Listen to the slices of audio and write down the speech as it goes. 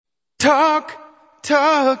Talk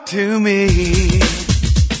to me.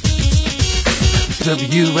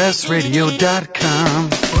 WSRadio.com.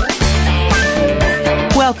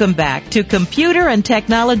 Welcome back to Computer and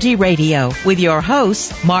Technology Radio with your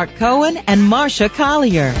hosts, Mark Cohen and Marcia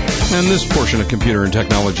Collier. And this portion of Computer and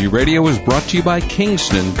Technology Radio is brought to you by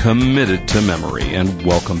Kingston, committed to memory. And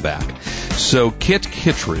welcome back. So, Kit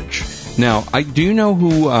Kittredge. Now, do you know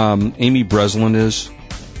who Amy Breslin is?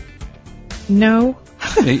 No.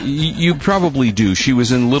 You probably do. She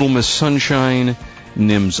was in Little Miss Sunshine,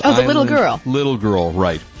 Nim's Island. Oh, the little girl. Little girl,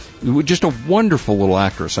 right. Just a wonderful little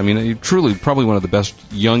actress. I mean, truly, probably one of the best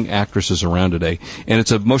young actresses around today. And it's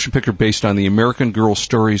a motion picture based on the American Girl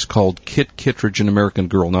stories called Kit Kittredge and American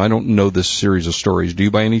Girl. Now, I don't know this series of stories. Do you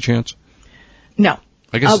by any chance? No.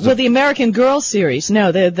 I guess the American Girl series,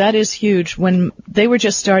 no, that is huge. When they were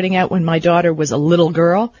just starting out when my daughter was a little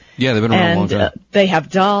girl. Yeah, they've been around a long time. They have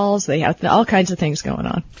dolls, they have all kinds of things going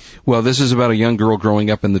on. Well, this is about a young girl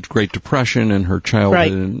growing up in the Great Depression and her childhood,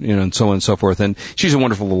 right. and so on and so forth. And she's a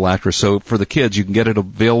wonderful little actress. So for the kids, you can get it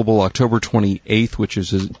available October 28th, which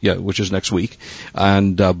is next week,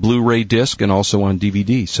 on Blu-ray disc and also on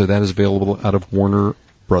DVD. So that is available out of Warner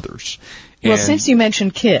Brothers. Well, since you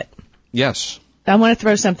mentioned Kit. Yes. I want to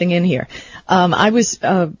throw something in here. I was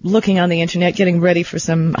looking on the internet, getting ready for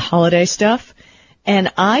some holiday stuff,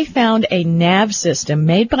 and I found a nav system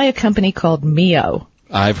made by a company called Mio.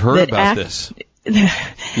 I've heard about this.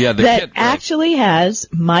 Yeah, that actually has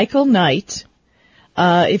Michael Knight.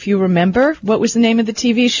 If you remember, what was the name of the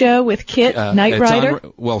TV show with Kit, Knight Rider?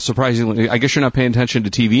 Well, surprisingly, I guess you're not paying attention to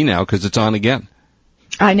TV now because it's on again.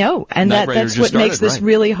 I know, and that's what makes this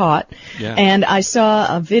really hot. Yeah. And I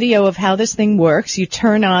saw a video of how this thing works. You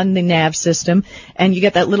turn on the nav system, and you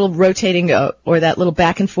get that little rotating or that little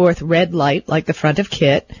back and forth red light, like the front of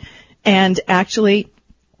Kit. And actually,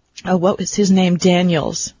 what was his name?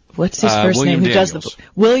 Daniels. What's his first William name? Daniels.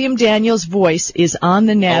 William Daniels' voice is on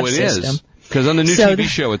the nav system. Oh, it is? Because on the new TV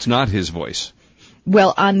show, it's not his voice.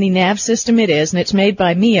 Well, on the nav system it is, and it's made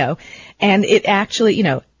by Mio. And it actually,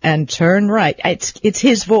 and turn right. It's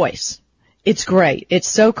his voice. It's great. It's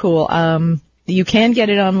so cool. You can get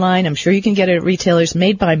it online. I'm sure you can get it at retailers.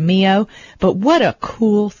 Made by Mio. But what a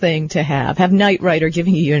cool thing to have. Have Knight Rider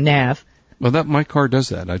giving you your nav. Well, my car does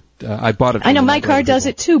that. I bought it. I know my car does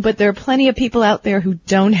it too, but there are plenty of people out there who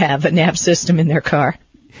don't have a nav system in their car.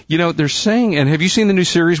 They're saying, and have you seen the new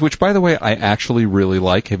series, which, by the way, I actually really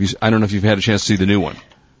like? I don't know if you've had a chance to see the new one.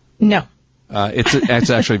 No. It's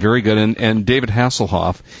actually very good, and David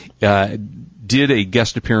Hasselhoff did a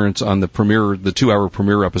guest appearance on the 2-hour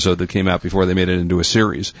premiere episode that came out before they made it into a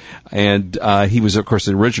series, and he was, of course,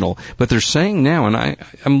 the original. But they're saying now, and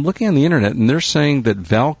I'm looking on the internet, and they're saying that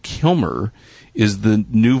Val Kilmer is the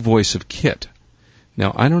new voice of Kit.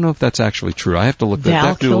 Now, I don't know if that's actually true. I have to look. I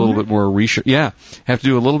have to do a little bit more research. Yeah, I have to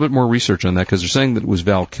do a little bit more research on that because they're saying that it was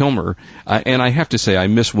Val Kilmer. And I have to say, I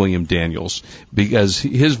miss William Daniels because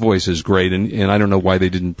his voice is great. And I don't know why they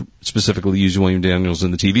didn't specifically use William Daniels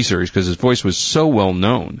in the TV series because his voice was so well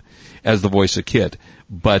known as the voice of Kit.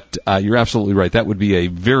 But you're absolutely right. That would be a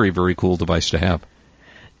very, very cool device to have.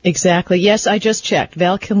 Exactly. Yes, I just checked.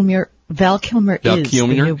 Val Kilmer is the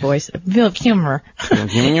new voice. Val Kilmer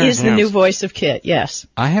is the new voice of Kit. Yes.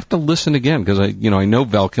 I have to listen again because I know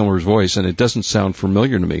Val Kilmer's voice and it doesn't sound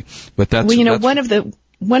familiar to me. But that's one of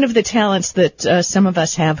the talents that some of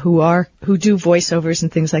us have who do voiceovers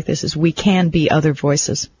and things like this is we can be other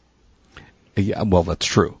voices. Yeah, well, that's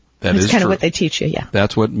true. That's kind of what they teach you. Yeah.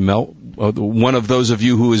 That's what one of those of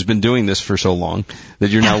you who has been doing this for so long that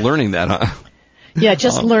you're now learning that, huh? Yeah,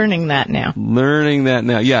 just learning that now.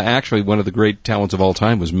 Yeah, actually, one of the great talents of all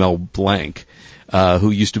time was Mel Blanc,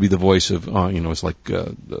 who used to be the voice of, it's like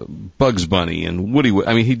Bugs Bunny and Woody.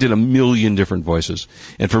 I mean, he did a million different voices.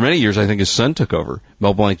 And for many years, I think his son took over.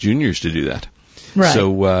 Mel Blanc Jr. used to do that. Right.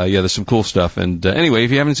 So, there's some cool stuff. And anyway,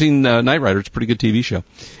 if you haven't seen Knight Rider, it's a pretty good TV show.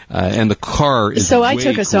 And the car is So I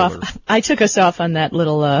took us cooler. off. I took us off on that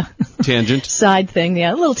little tangent side thing.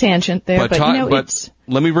 Yeah, a little tangent there. But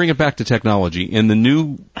let me bring it back to technology. In the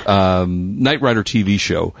new Knight Rider TV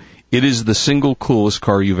show, it is the single coolest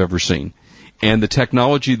car you've ever seen. And the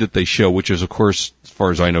technology that they show, which is, of course, as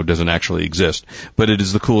far as I know, doesn't actually exist, but it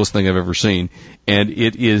is the coolest thing I've ever seen. And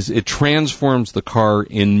it transforms the car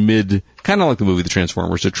in kind of like the movie The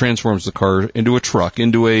Transformers. It transforms the car into a truck,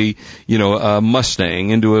 into a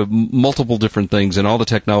Mustang, into multiple different things, and all the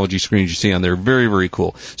technology screens you see on there are very, very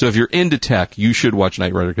cool. So if you're into tech, you should watch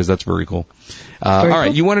Knight Rider because that's very cool. All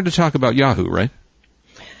right, you wanted to talk about Yahoo, right?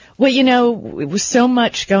 Well, it was so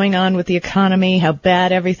much going on with the economy, how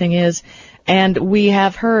bad everything is. And we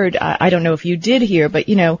have heard, I don't know if you did hear, but,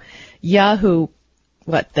 Yahoo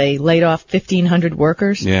they laid off 1,500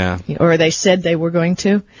 workers? Yeah. Or they said they were going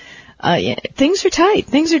to. Things are tight.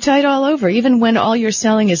 Things are tight all over, even when all you're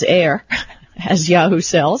selling is air, as Yahoo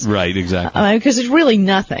sells. Right, exactly. Because it's really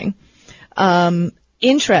nothing.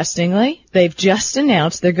 Interestingly, they've just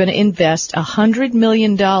announced they're going to invest $100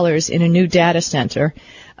 million in a new data center.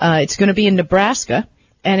 It's going to be in Nebraska,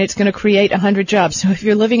 and it's going to create 100 jobs. So if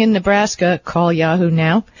you're living in Nebraska, call Yahoo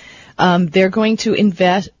now. They're going to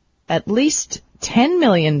invest at least $10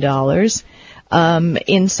 million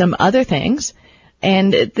in some other things,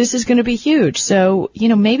 and this is going to be huge. So,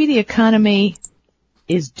 maybe the economy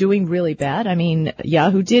is doing really bad. I mean,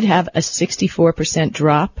 Yahoo did have a 64%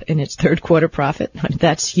 drop in its third quarter profit.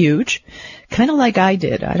 That's huge. Kind of like I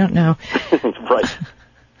did. I don't know. Right.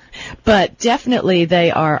 But definitely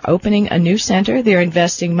they are opening a new center. They're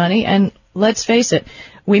investing money. And let's face it,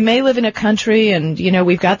 we may live in a country and,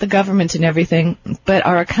 we've got the government and everything, but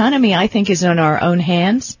our economy, I think, is in our own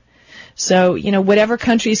hands. So, whatever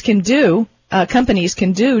companies can do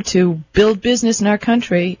to build business in our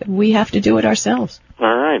country, we have to do it ourselves.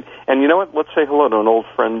 All right. And you know what? Let's say hello to an old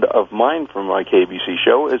friend of mine from my KBC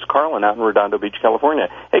show. Is Carlin out in Redondo Beach, California.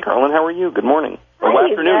 Hey, Carlin, how are you? Good morning. Or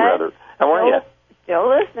afternoon, rather. How are you? Still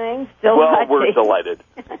listening. Still well, watching. We're delighted.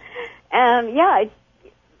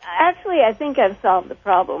 I think I've solved the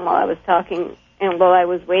problem while I was talking and while I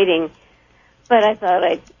was waiting, but I thought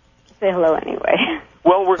I'd say hello anyway.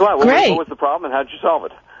 Well, we're glad. Great. What was the problem and how did you solve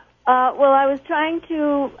it? I was trying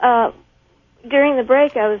to, during the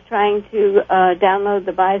break, I was trying to download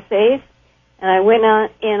the BuySafe, and I went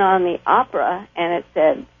in on the Opera, and it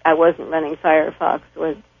said I wasn't running Firefox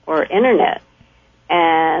or Internet.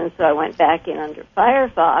 And so I went back in under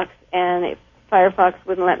Firefox, and Firefox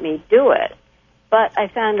wouldn't let me do it. But I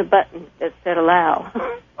found a button that said allow.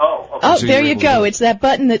 Oh, So there you able go. to- It's that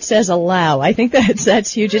button that says allow. I think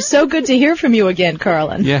that's huge. It's so good to hear from you again,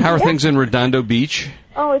 Carlin. Yeah, how are things in Redondo Beach?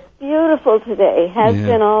 Oh, it's beautiful today. Has Yeah.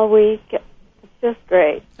 been all week. It's just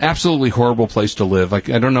great. Absolutely horrible place to live. I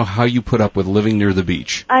don't know how you put up with living near the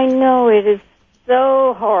beach. I know it is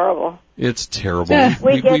so horrible. It's terrible. Yeah.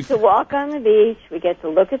 We get to walk on the beach. We get to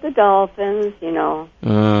look at the dolphins.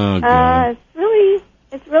 Oh, God.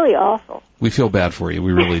 It's really awful. We feel bad for you.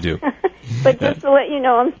 We really do. But just to let you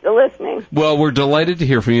know, I'm still listening. Well, we're delighted to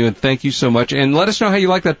hear from you, and thank you so much. And let us know how you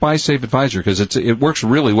like that BuySafe Advisor, because it works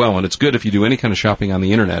really well, and it's good if you do any kind of shopping on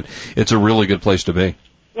the Internet. It's a really good place to be.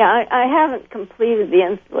 Yeah, I haven't completed the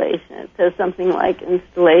installation. It says something like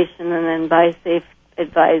installation and then BuySafe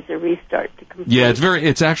Advisor restart to complete. Yeah,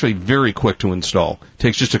 it's actually very quick to install.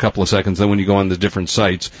 Takes just a couple of seconds. Then when you go on the different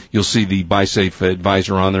sites, you'll see the BuySafe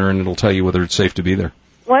Advisor on there, and it'll tell you whether it's safe to be there.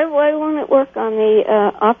 Why won't it work on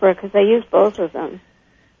the Opera? Because I use both of them.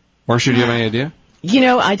 Marcia, do you have any idea?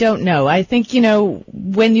 I don't know. I think,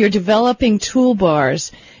 when you're developing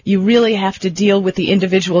toolbars, you really have to deal with the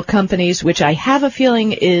individual companies, which I have a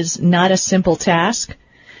feeling is not a simple task.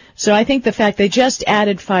 So I think the fact they just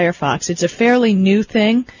added Firefox, it's a fairly new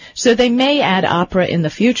thing, so they may add Opera in the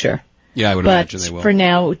future. Yeah, I would imagine they will. But for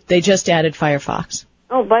now, they just added Firefox.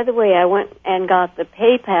 Oh, by the way, I went and got the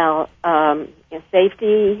PayPal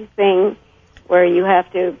safety thing where you have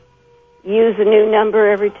to use a new number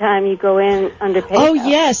every time you go in under PayPal. Oh,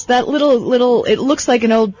 yes, that little, it looks like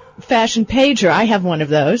an old-fashioned pager. I have one of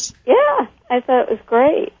those. Yeah, I thought it was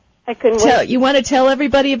great. I couldn't wait. You want to tell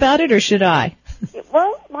everybody about it, or should I?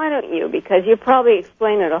 Well, why don't you? Because you probably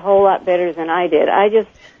explained it a whole lot better than I did. I just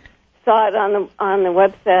saw it on the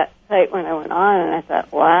website when I went on, and I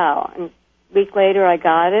thought, wow. And a week later, I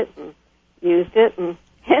got it and used it, and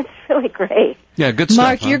it's really great. Yeah, good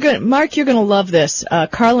stuff. Mark, you're gonna love this.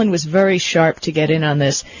 Carlin was very sharp to get in on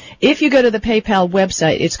this. If you go to the PayPal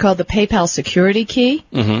website, it's called the PayPal Security Key,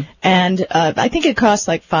 and I think it costs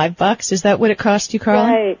like $5. Is that what it cost you, Carlin?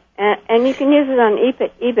 Right, and you can use it on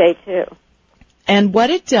eBay too. And what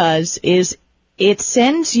it does is it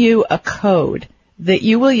sends you a code that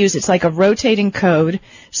you will use. It's like a rotating code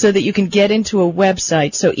so that you can get into a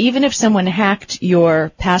website. So even if someone hacked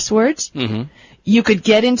your passwords, you could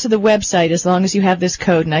get into the website as long as you have this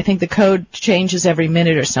code. And I think the code changes every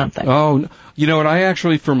minute or something. Oh, you know what? I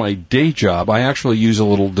actually, for my day job, I actually use a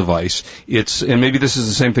little device. And maybe this is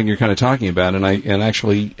the same thing you're kind of talking about, and I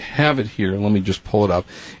actually have it here. Let me just pull it up.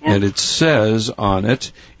 Yeah. And it says on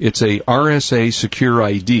it, it's a RSA Secure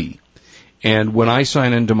ID. And when I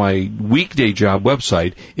sign into my weekday job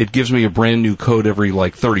website, it gives me a brand new code every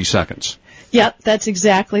 30 seconds. Yep, that's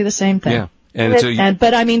exactly the same thing. Yeah.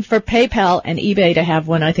 But I mean, for PayPal and eBay to have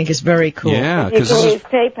one, I think is very cool. Yeah, you can use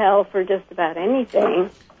PayPal for just about anything.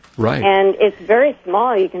 Right. And it's very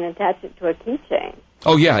small. You can attach it to a keychain.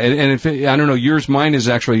 Oh, yeah, and if I don't know, mine is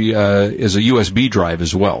actually is a USB drive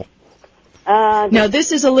as well. No,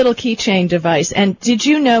 this is a little keychain device. And did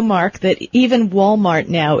you know, Mark, that even Walmart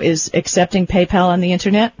now is accepting PayPal on the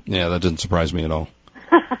Internet? Yeah, that doesn't surprise me at all.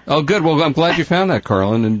 Oh, good. Well, I'm glad you found that,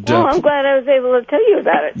 Carlin. And well, I'm glad I was able to tell you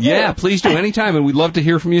about it, too. Yeah, please do anytime, and we'd love to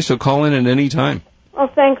hear from you, so call in at any time. Well,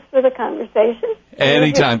 thanks for the conversation.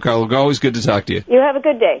 Anytime, Carlin. Always good to talk to you. You have a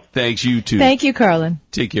good day. Thanks, you too. Thank you, Carlin.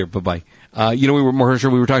 Take care. Bye-bye. We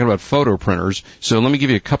were talking about photo printers, so let me give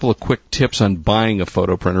you a couple of quick tips on buying a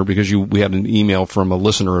photo printer, because we had an email from a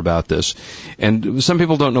listener about this. And some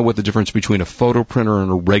people don't know what the difference between a photo printer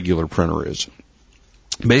and a regular printer is.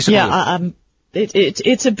 Basically,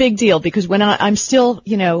 it's a big deal, because when I'm still,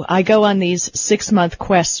 I go on these 6-month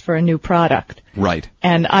quests for a new product. Right.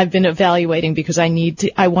 And I've been evaluating because I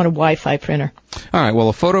want a Wi-Fi printer. All right. Well,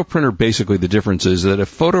 a photo printer, basically the difference is that a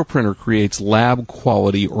photo printer creates lab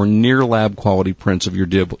quality or near lab quality prints of your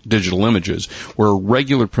digital images, where a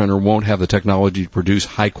regular printer won't have the technology to produce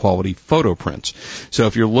high quality photo prints. So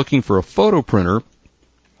if you're looking for a photo printer,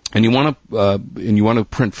 and you want to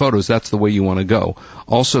print photos, that's the way you want to go.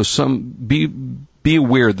 Also, be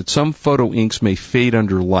aware that some photo inks may fade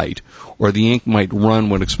under light, or the ink might run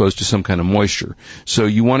when exposed to some kind of moisture. So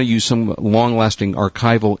you want to use some long-lasting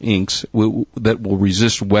archival inks that will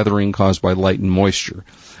resist weathering caused by light and moisture.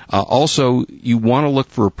 Also, you want to look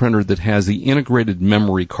for a printer that has the integrated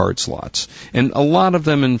memory card slots. And a lot of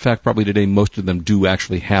them, in fact, probably today, most of them do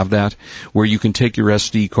actually have that, where you can take your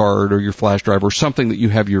SD card or your flash drive or something that you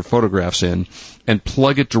have your photographs in and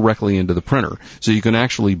plug it directly into the printer. So you can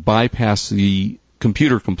actually bypass the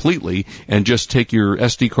computer completely and just take your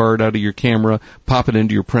SD card out of your camera, pop it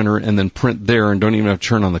into your printer, and then print there, and don't even have to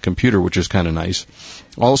turn on the computer, which is kind of nice.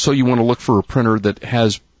 Also, you want to look for a printer that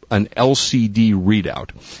has an LCD readout,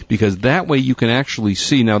 because that way you can actually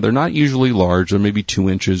see. Now, they're not usually large, they're maybe 2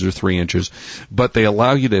 inches or 3 inches, but they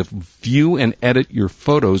allow you to view and edit your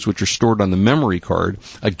photos, which are stored on the memory card,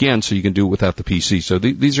 again, so you can do it without the PC. So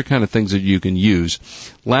these are kind of things that you can use.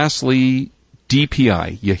 Lastly,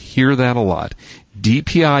 DPI. You hear that a lot.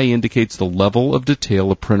 DPI indicates the level of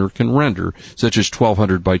detail a printer can render, such as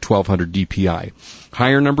 1200 by 1200 DPI.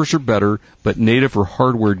 Higher numbers are better, but native or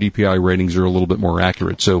hardware DPI ratings are a little bit more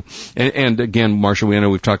accurate. So, and again, Marcia, I know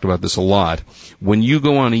we've talked about this a lot. When you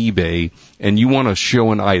go on eBay and you want to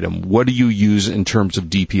show an item, what do you use in terms of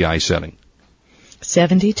DPI setting?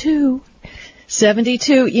 72.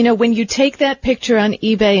 When you take that picture on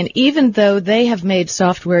eBay, and even though they have made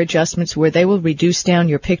software adjustments where they will reduce down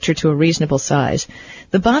your picture to a reasonable size,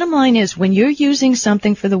 the bottom line is when you're using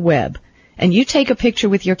something for the web and you take a picture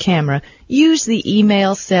with your camera, use the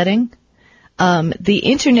email setting. The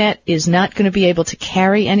Internet is not going to be able to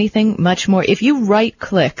carry anything much more. If you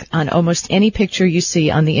right-click on almost any picture you see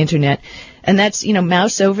on the Internet, and that's,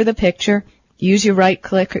 mouse over the picture, use your right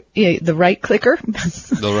clicker, the right clicker.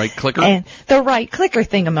 The right clicker? And the right clicker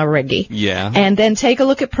thingamariggy. Yeah. And then take a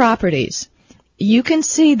look at properties. You can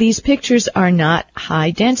see these pictures are not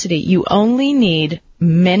high density. You only need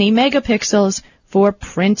many megapixels for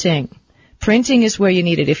printing. Printing is where you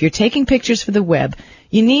need it. If you're taking pictures for the web,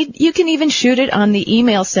 you can even shoot it on the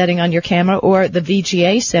email setting on your camera or the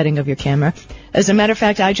VGA setting of your camera. As a matter of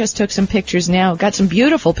fact, I just took some pictures now, got some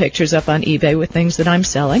beautiful pictures up on eBay with things that I'm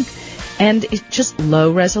selling, and it's just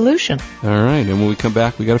low resolution. All right, and when we come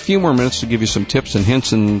back, we got a few more minutes to give you some tips and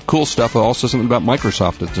hints and cool stuff, also something about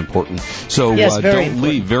Microsoft that's important. So yes, don't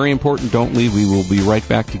leave. Very important, don't leave. We will be right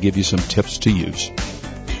back to give you some tips to use.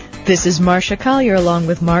 This is Marcia Collier along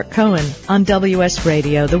with Mark Cohen on WS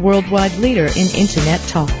Radio, the worldwide leader in Internet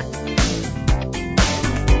talk.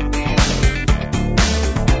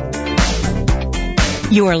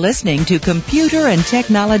 You are listening to Computer and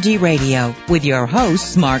Technology Radio with your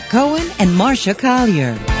hosts Mark Cohen and Marcia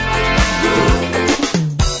Collier.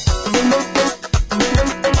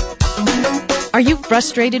 Are you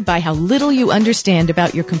frustrated by how little you understand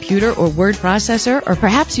about your computer or word processor? Or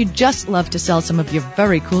perhaps you'd just love to sell some of your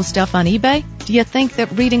very cool stuff on eBay? Do you think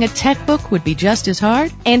that reading a tech book would be just as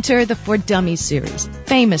hard? Enter the For Dummies series,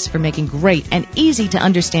 famous for making great and easy to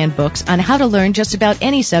understand books on how to learn just about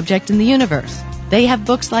any subject in the universe. They have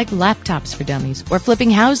books like Laptops for Dummies, or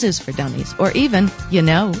Flipping Houses for Dummies, or even,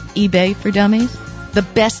 eBay for Dummies. The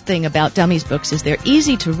best thing about Dummies books is they're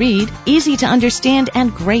easy to read, easy to understand,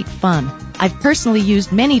 and great fun. I've personally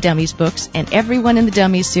used many Dummies books, and every one in the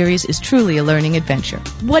Dummies series is truly a learning adventure.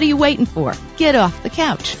 What are you waiting for? Get off the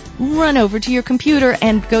couch. Run over to your computer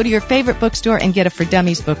and go to your favorite bookstore and get a For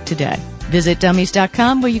Dummies book today. Visit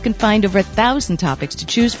dummies.com, where you can find over 1,000 topics to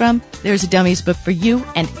choose from. There's a Dummies book for you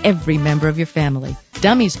and every member of your family.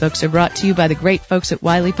 Dummies books are brought to you by the great folks at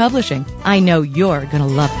Wiley Publishing. I know you're going to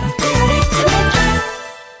love them.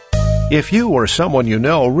 If you or someone you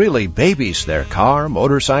know really babies their car,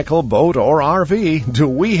 motorcycle, boat, or RV, do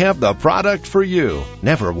we have the product for you?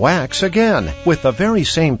 Never wax again with the very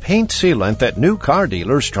same paint sealant that new car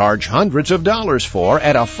dealers charge hundreds of dollars for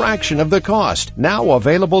at a fraction of the cost. Now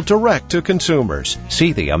available direct to consumers.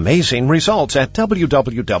 See the amazing results at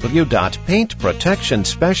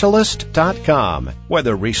www.paintprotectionspecialist.com.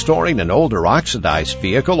 Whether restoring an older oxidized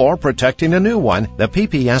vehicle or protecting a new one, the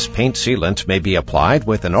PPS paint sealant may be applied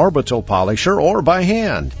with an orbital polisher or by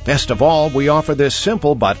hand. Best of all, we offer this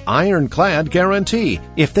simple but ironclad guarantee.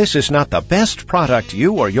 If this is not the best product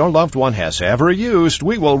you or your loved one has ever used,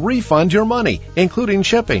 we will refund your money, including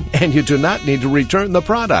shipping, and you do not need to return the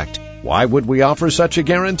product. Why would we offer such a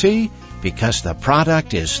guarantee? Because the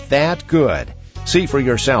product is that good. See for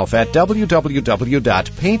yourself at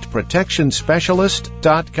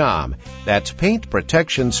www.paintprotectionspecialist.com. That's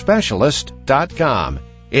paintprotectionspecialist.com.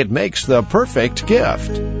 It makes the perfect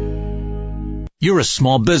gift. You're a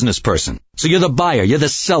small business person, so you're the buyer, you're the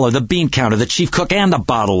seller, the bean counter, the chief cook, and the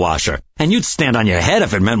bottle washer. And you'd stand on your head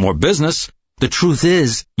if it meant more business. The truth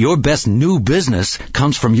is, your best new business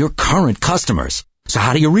comes from your current customers. So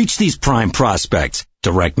how do you reach these prime prospects?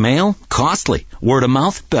 Direct mail? Costly. Word of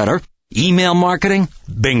mouth? Better. Email marketing?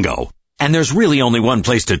 Bingo. And there's really only one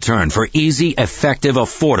place to turn for easy, effective,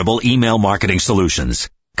 affordable email marketing solutions.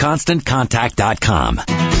 ConstantContact.com.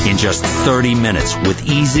 In just 30 minutes with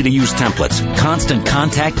easy-to-use templates, Constant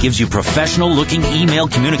Contact gives you professional-looking email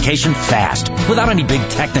communication fast, without any big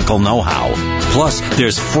technical know-how. Plus,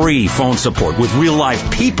 there's free phone support with real-life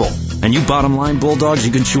people. And you bottom-line bulldogs,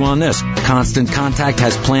 you can chew on this. Constant Contact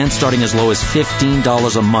has plans starting as low as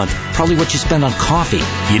 $15 a month, probably what you spend on coffee.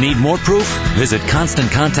 You need more proof? Visit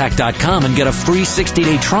ConstantContact.com and get a free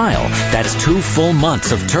 60-day trial. That's 2 full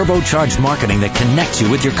months of turbocharged marketing that connects you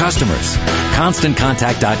with your customers.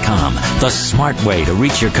 ConstantContact.com, the smart way to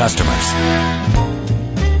reach your customers.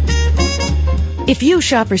 If you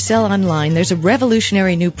shop or sell online, there's a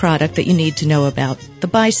revolutionary new product that you need to know about, the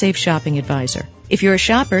BuySafe Shopping Advisor. If you're a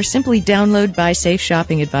shopper, simply download BuySafe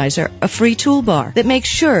Shopping Advisor, a free toolbar that makes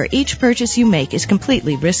sure each purchase you make is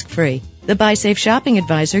completely risk-free. The BuySafe Shopping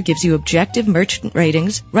Advisor gives you objective merchant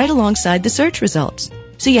ratings right alongside the search results,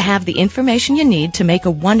 so you have the information you need to make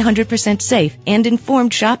a 100% safe and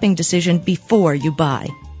informed shopping decision before you buy.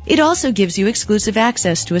 It also gives you exclusive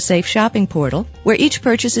access to a safe shopping portal where each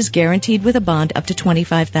purchase is guaranteed with a bond up to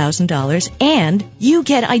 $25,000, and you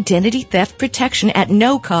get identity theft protection at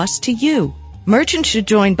no cost to you. Merchants should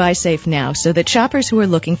join BuySafe now so that shoppers who are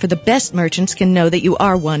looking for the best merchants can know that you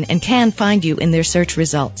are one and can find you in their search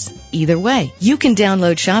results. Either way, you can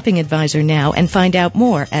download Shopping Advisor now and find out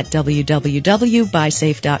more at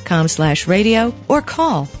www.buysafe.com/radio or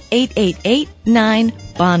call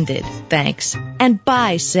 888-9-BONDED. Thanks. And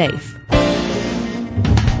buy safe.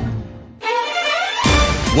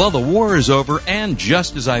 Well, the war is over, and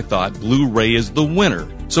just as I thought, Blu-ray is the winner.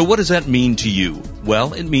 So what does that mean to you?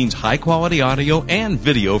 Well, it means high-quality audio and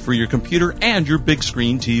video for your computer and your big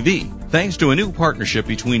screen TV. Thanks to a new partnership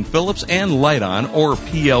between Philips and Lite-On, or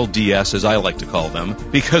PLDS as I like to call them,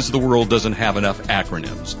 because the world doesn't have enough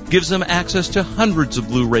acronyms, gives them access to hundreds of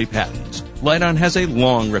Blu-ray patents. Lite-On has a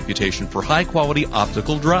long reputation for high-quality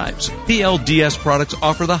optical drives. PLDS products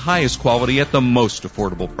offer the highest quality at the most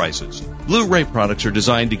affordable prices. Blu-ray products are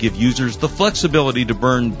designed to give users the flexibility to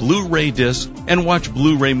burn Blu-ray discs and watch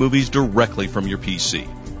Blu-ray movies directly from your PC.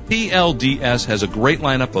 PLDS has a great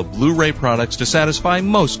lineup of Blu-ray products to satisfy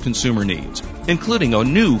most consumer needs, including a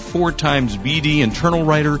new 4x BD internal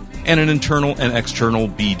writer and an internal and external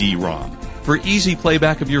BD-ROM for easy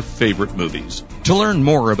playback of your favorite movies. To learn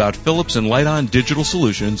more about Philips and Lite-On digital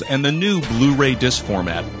solutions and the new Blu-ray disc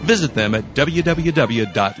format, visit them at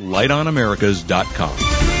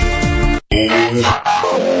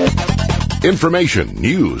www.liteonamericas.com. Information,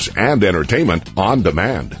 news, and entertainment on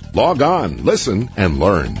demand. Log on, listen, and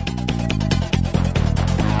learn.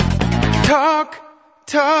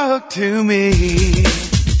 Talk to me.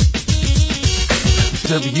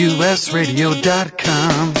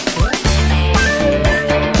 WSRadio.com.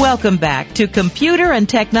 Welcome back to Computer and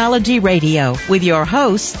Technology Radio with your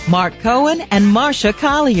hosts, Mark Cohen and Marcia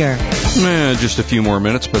Collier. Just a few more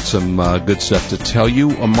minutes, but some good stuff to tell you.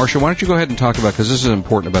 Marcia, why don't you go ahead and talk about, because this is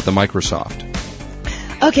important, about the Microsoft.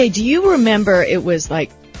 Okay, do you remember it was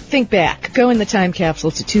like, think back, go in the time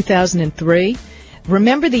capsule to 2003.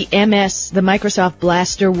 Remember the MS, the Microsoft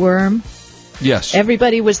Blaster worm? Yes.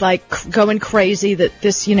 Everybody was like going crazy that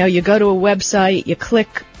this, you go to a website, you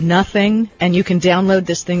click nothing, and you can download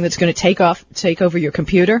this thing that's going to take over your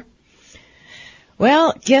computer.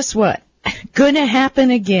 Well, guess what? Gonna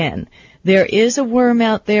happen again. There is a worm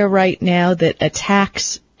out there right now that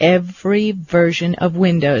attacks every version of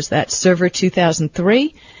Windows. That's Server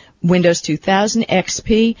 2003, Windows 2000,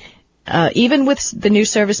 XP, even with the new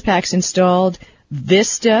service packs installed,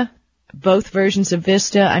 Vista, both versions of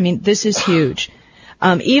Vista. I mean, this is huge.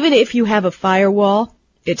 Even if you have a firewall,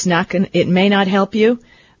 it may not help you.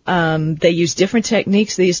 They use different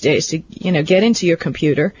techniques these days to, get into your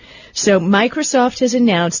computer. So Microsoft has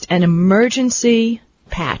announced an emergency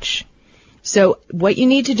patch. So what you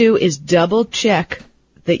need to do is double check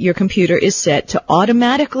that your computer is set to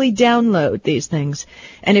automatically download these things.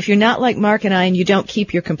 And if you're not like Mark and I and you don't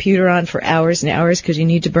keep your computer on for hours and hours because you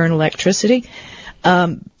need to burn electricity,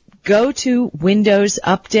 go to Windows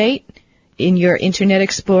Update in your Internet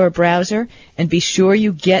Explorer browser and be sure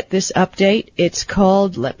you get this update. It's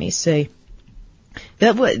called, let me see.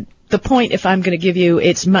 The point, if I'm going to give you,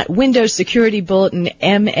 it's my Windows Security Bulletin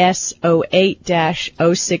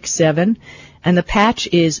MS08-067, and the patch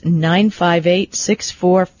is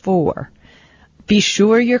 958644. Be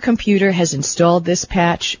sure your computer has installed this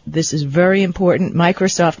patch. This is very important.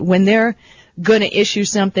 Microsoft, when they're going to issue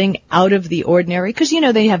something out of the ordinary, because,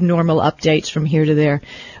 they have normal updates from here to there,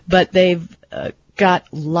 but they've got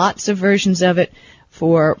lots of versions of it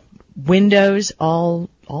for Windows, all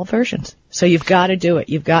versions. So you've got to do it.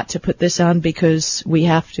 You've got to put this on because we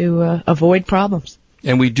have to avoid problems.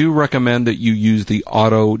 And we do recommend that you use the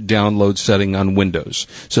auto download setting on Windows.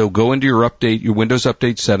 So go into your Windows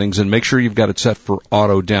Update settings and make sure you've got it set for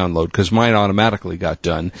auto download because mine automatically got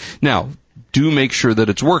done. Now, do make sure that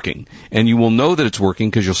it's working. And you will know that it's working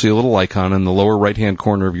because you'll see a little icon in the lower right-hand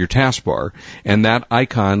corner of your taskbar, and that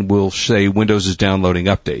icon will say Windows is downloading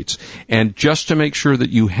updates. And just to make sure that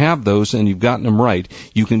you have those and you've gotten them right,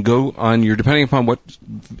 you can go on your, depending upon what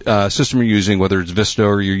system you're using, whether it's Vista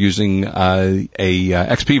or you're using a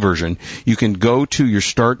XP version, you can go to your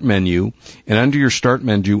Start menu, and under your Start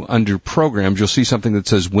menu, under Programs, you'll see something that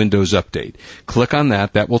says Windows Update. Click on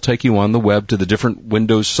that. That will take you on the web to the different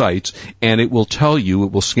Windows sites, and it will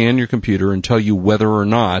scan your computer and tell you whether or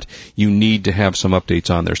not you need to have some updates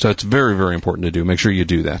on there. So it's very, very important to do. Make sure you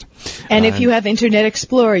do that. And if you have Internet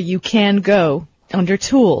Explorer, you can go under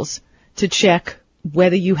Tools to check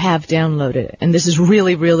whether you have downloaded it. And this is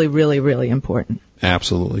really, really, really, really important.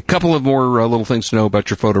 Absolutely. A couple of more little things to know about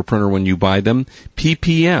your photo printer when you buy them.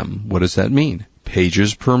 PPM, what does that mean?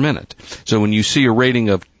 Pages per minute. So when you see a rating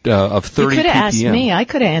of 30 You could have PPM, asked me. I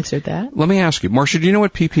could have answered that. Let me ask you, Marcia, do you know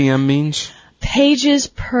what PPM means? Pages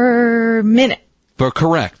per minute. But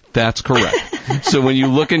correct. That's correct. So when you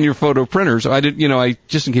look in your photo printers,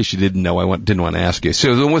 just in case you didn't know, didn't want to ask you.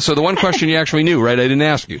 So the one question you actually knew, right? I didn't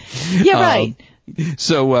ask you. Yeah, right.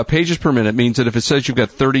 So pages per minute means that if it says you've got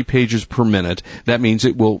 30 pages per minute, that means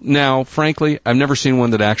it will. Now, frankly, I've never seen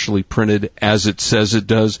one that actually printed as it says it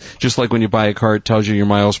does. Just like when you buy a car, it tells you your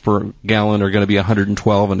miles per gallon are going to be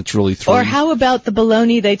 112, and it's really 3. Or how about the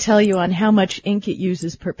baloney they tell you on how much ink it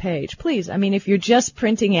uses per page? Please, if you're just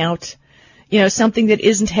printing out, something that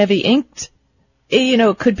isn't heavy inked,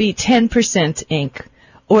 it could be 10% ink.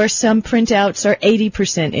 Or some printouts are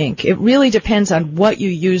 80% ink. It really depends on what you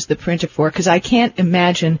use the printer for, because I can't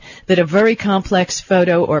imagine that a very complex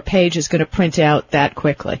photo or page is going to print out that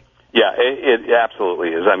quickly. Yeah, it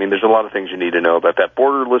absolutely is. There's a lot of things you need to know about that.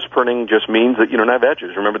 Borderless printing just means that you don't have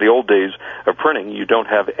edges. Remember the old days of printing, you don't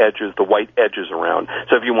have edges, the white edges around.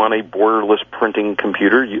 So if you want a borderless printing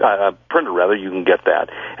printer, you can get that.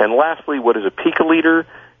 And lastly, what is a picoliter?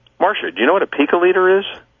 Marcia, do you know what a picoliter is?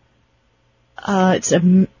 It's a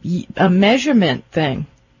measurement thing.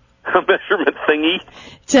 A measurement thingy?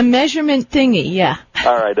 It's a measurement thingy, yeah.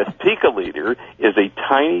 All right, a picoliter is a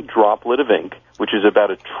tiny droplet of ink, which is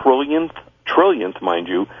about a trillionth, mind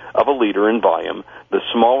you, of a liter in volume. The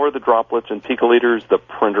smaller the droplets and picoliters the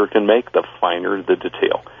printer can make, the finer the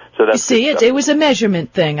detail. So that's it was a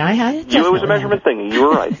measurement thing. It was a measurement thing. You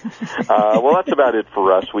were right. Well, that's about it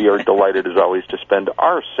for us. We are delighted, as always, to spend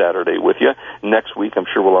our Saturday with you. Next week, I'm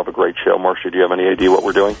sure we'll have a great show. Marcia, do you have any idea what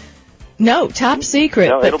we're doing? No, top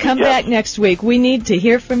secret, but come back next week. We need to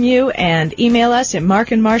hear from you, and email us at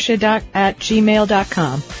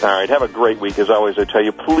markandmarcia@gmail.com. All right, have a great week. As always, I tell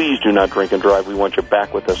you, please do not drink and drive. We want you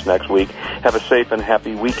back with us next week. Have a safe and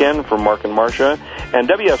happy weekend from Mark and Marcia and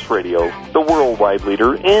WS Radio, the worldwide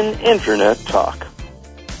leader in Internet talk.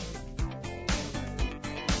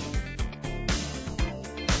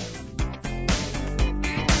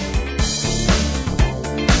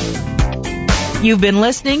 You've been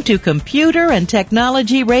listening to Computer and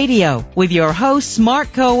Technology Radio with your hosts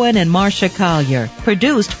Mark Cohen and Marcia Collier.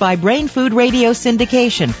 Produced by Brain Food Radio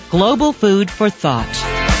Syndication, Global Food for Thought.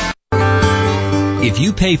 If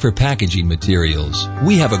you pay for packaging materials,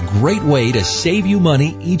 we have a great way to save you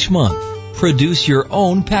money each month. Produce your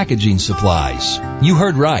own packaging supplies. You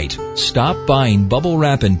heard right. Stop buying bubble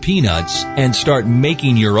wrap and peanuts and start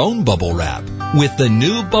making your own bubble wrap with the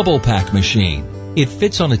new Bubble Pack machine. It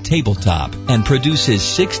fits on a tabletop and produces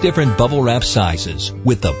 6 different bubble wrap sizes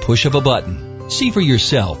with the push of a button. See for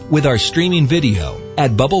yourself with our streaming video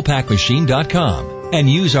at BubblePackMachine.com and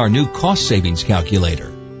use our new cost savings calculator.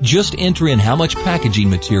 Just enter in how much packaging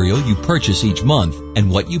material you purchase each month and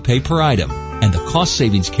what you pay per item, and the cost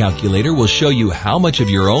savings calculator will show you how much of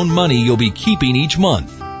your own money you'll be keeping each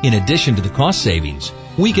month. In addition to the cost savings,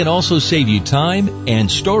 we can also save you time and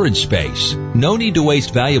storage space. No need to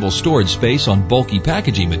waste valuable storage space on bulky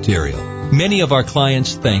packaging material. Many of our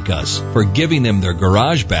clients thank us for giving them their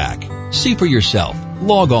garage back. See for yourself.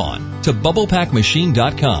 Log on to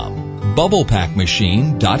BubblePackMachine.com.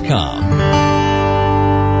 BubblePackMachine.com.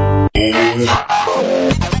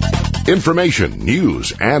 Information,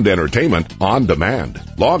 news, and entertainment on demand.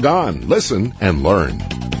 Log on, listen, and learn.